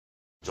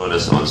Join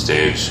us on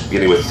stage,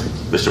 beginning with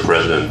Mr.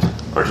 President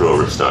Arturo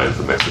Ripstein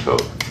from Mexico.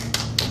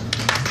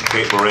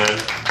 Kate Moran,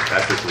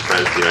 actress from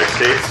France and the United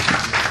States.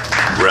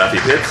 Rafi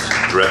Pitts,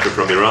 director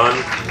from Iran.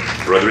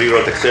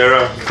 Rodrigo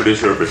Teixeira,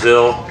 producer of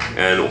Brazil.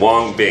 And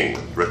Wang Bing,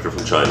 director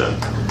from China.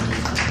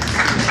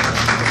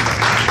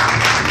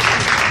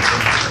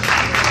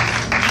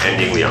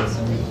 And Ying Liang.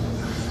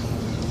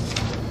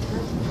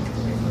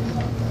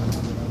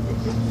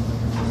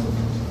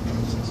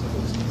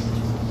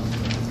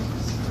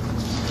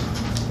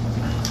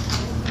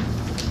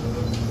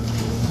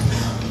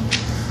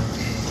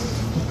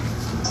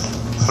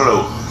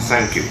 Hello,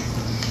 thank you.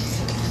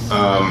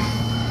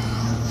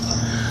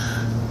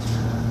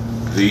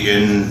 The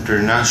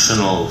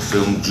international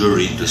film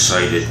jury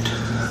decided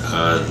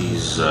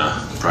these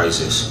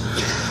prizes.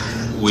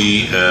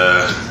 We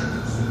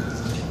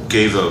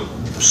gave a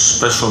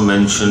special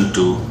mention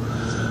to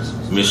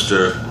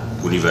Mr.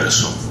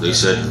 Universo. They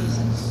said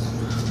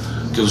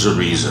there was a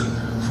reason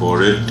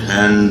for it,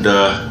 and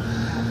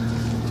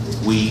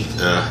we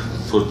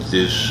put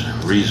this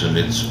reason.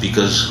 It's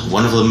because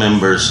one of the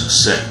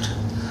members said,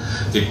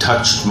 "It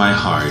touched my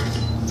heart,"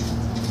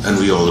 and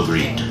we all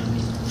agreed.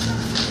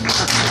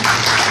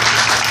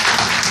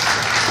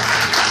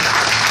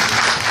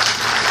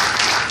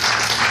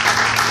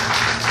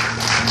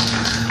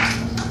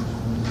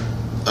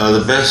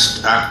 The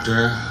best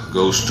actor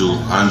goes to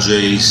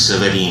Andrzej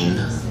Severin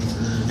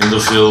in the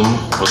film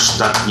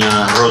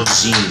Ostatnia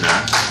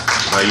Rodzina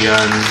by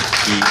Jan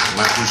P.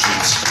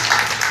 Matuszynski.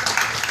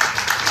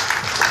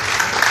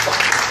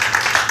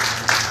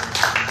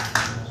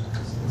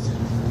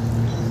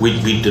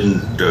 We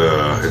didn't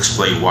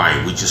explain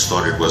why, we just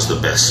thought it was the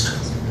best.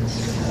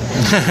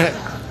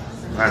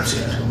 That's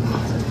it.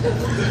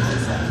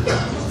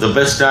 The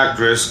best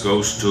actress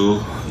goes to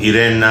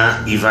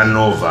Irena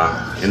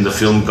Ivanova in the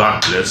film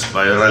Godless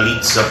by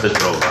Ralitza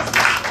Petrova.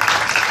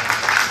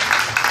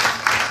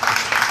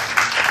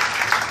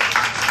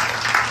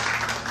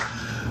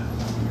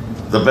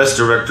 The best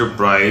director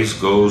prize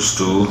goes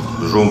to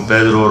João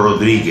Pedro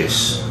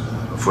Rodrigues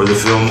for the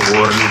film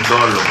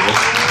Ornitólogo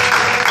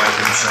by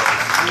himself.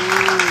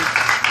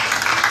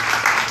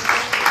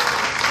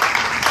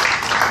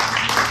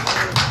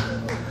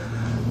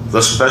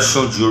 The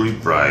special jury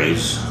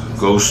prize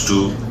goes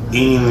to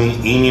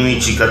Inimi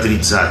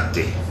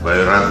Cicatrizzati by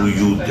Radu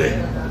Jude.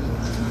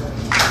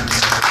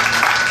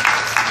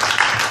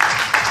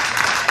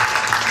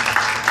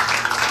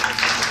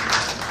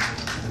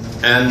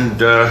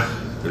 And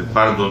Il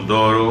Pardo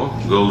d'Oro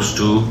goes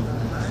to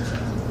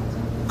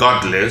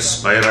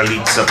Godless by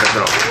Ralitza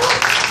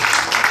Petrova.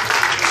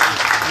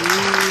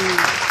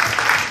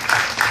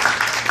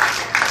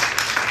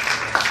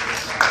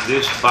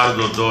 This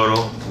Pardo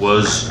d'Oro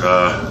was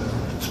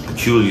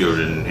peculiar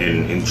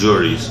in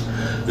juries.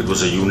 It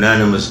was a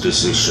unanimous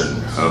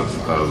decision of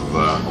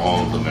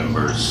all the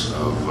members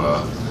of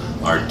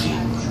our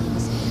team.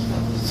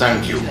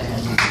 Thank you.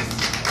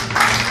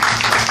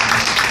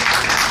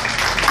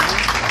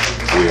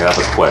 We have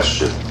a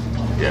question.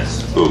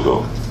 Yes,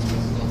 Ugo.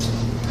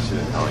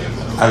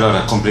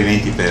 Allora,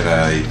 complimenti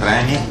per i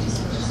premi,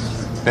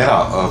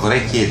 però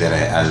vorrei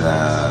chiedere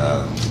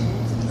al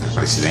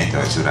Presidente,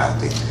 ai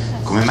giurati,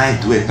 come mai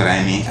due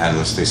premi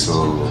allo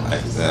stesso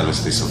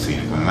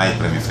film? Come mai il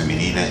premio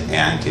femminile e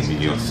anche il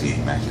miglior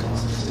film? Ecco.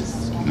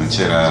 Non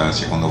c'era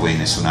secondo voi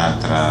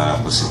nessun'altra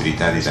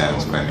possibilità di dare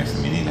un premio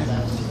femminile?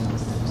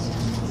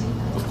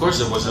 Of course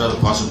there was another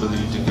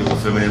possibility to give a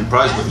feminine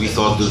prize, but we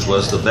thought this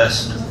was the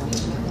best.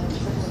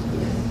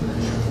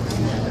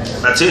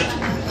 That's it.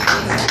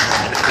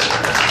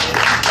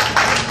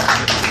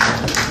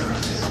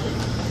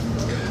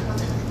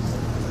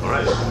 All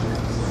right.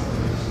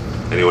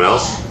 Anyone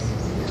else?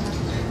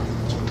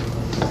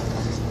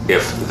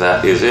 If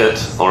that is it,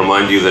 I'll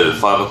remind you that at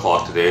 5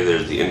 o'clock today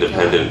there's the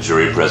independent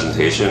jury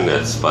presentation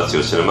at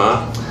Spazio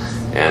Cinema,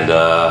 and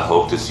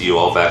hope to see you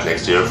all back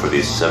next year for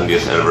the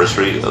 70th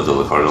anniversary of the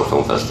Locarno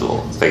Film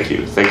Festival. Thank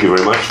you. Thank you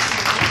very much.